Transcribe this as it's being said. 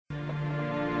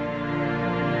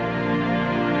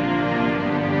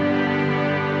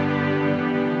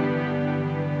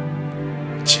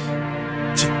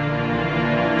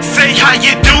how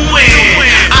you doing?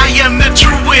 I am the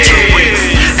truest.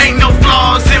 Ain't no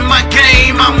flaws in my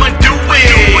game, I'ma do it.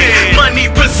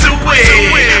 Money pursue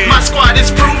it, my squad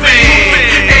is proven.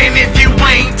 And if you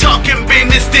ain't talking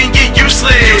business, then you're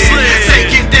useless. Say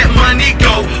get that money,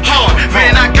 go hard.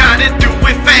 Man, I gotta do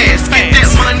it fast. Get that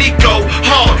money, go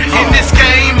hard. In this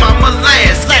game, I'ma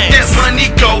last. Get that money,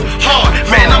 go hard.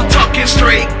 Man, I'm talking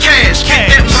straight cash.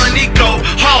 Get that money, go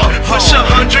hard. Push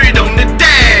 100 on the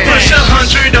dash. Push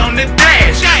 100 on the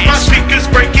dash. My speakers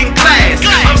breaking glass.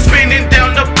 I'm spinning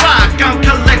down the block. I'm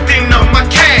collecting all my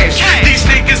cash. These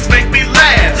niggas make me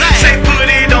laugh. Say put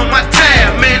it on my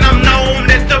tab. Man, I'm known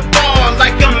at the bar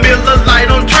like a Miller Lite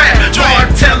on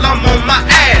draft. Tell I'm on my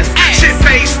ass. Shit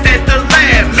faced at the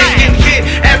lab. Making hit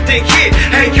after hit.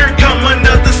 And here come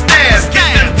another stab. Get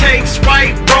them takes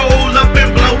right, roll up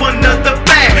and blow another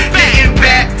bag. Getting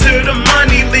back to the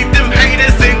money, leave them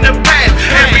haters in the past.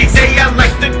 Every day I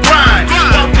like to grind,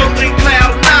 while floating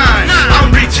cloud nine.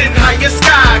 I'm reaching higher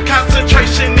sky,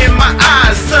 concentration in my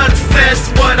eyes.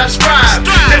 Success, what I strive.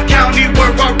 The county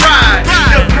where I ride,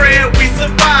 the prayer we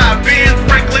survive. Ben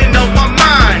Franklin on my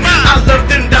mind. I love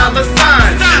them dollar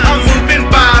signs. I'm moving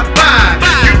bye-bye.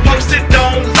 You posted,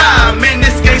 don't lie. Man,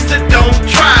 this gangster don't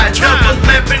try.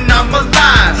 12-11, I'm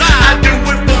alive. I do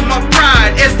it for my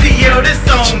pride. STL, that's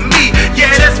on me.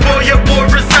 Yeah, that's where your boy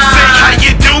resides. Say how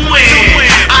you doing?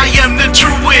 I am the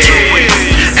truest.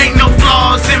 Ain't no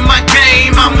flaws in my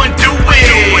game, I'ma do it.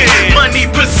 Money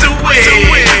pursue it,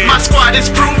 my squad is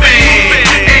proven.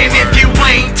 And if you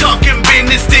ain't talking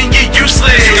business, then you're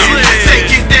useless. Say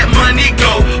get that money,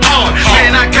 go hard.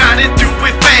 Man, I gotta do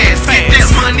it fast. Get that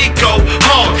money, go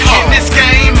hard. In this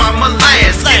game, I'ma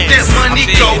last. Get that money,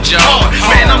 go hard.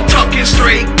 Man, I'm talking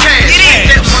straight cash.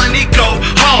 Get that money, go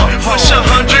hard. Push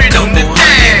 100 on the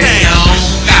dash.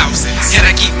 And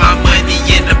I keep my money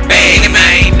in the bag, and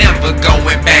I ain't never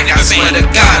going back. I swear to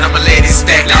God, I'ma let it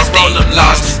stack. I roll them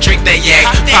laws, drink that yak,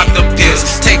 pop them pills,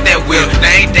 take that wheel.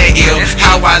 Now ain't that ill,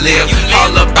 how I live,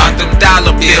 all about them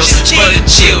dollar bills. For the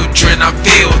children, I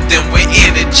fill them with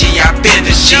energy. I been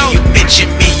the G, you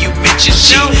mention me, you mention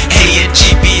she.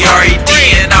 A-N-G-B-R-E-D,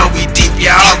 and all we deep,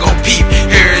 y'all gon' peep.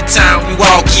 Every time we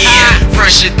walk in,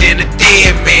 fresher than a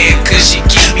dead man, cause she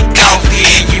keep me coffee.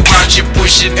 And you out here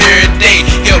pushing every day,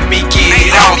 help me get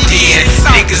it off then.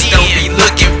 Niggas don't be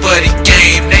looking for the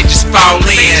game, they just fall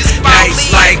in. Nights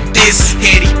like this,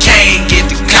 Eddie Kane get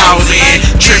the call in.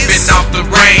 Tripping off the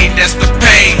rain, that's the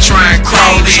pain, try and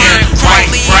crawl in.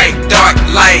 White, bright, dark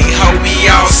light, hold me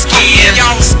all skin.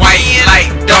 White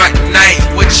light, dark night,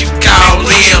 what you call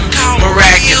him?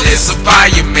 Miraculous, a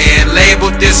fireman, label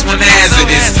this one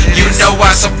hazardous. You know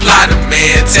I supply the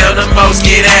man, tell the most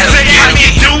get at him.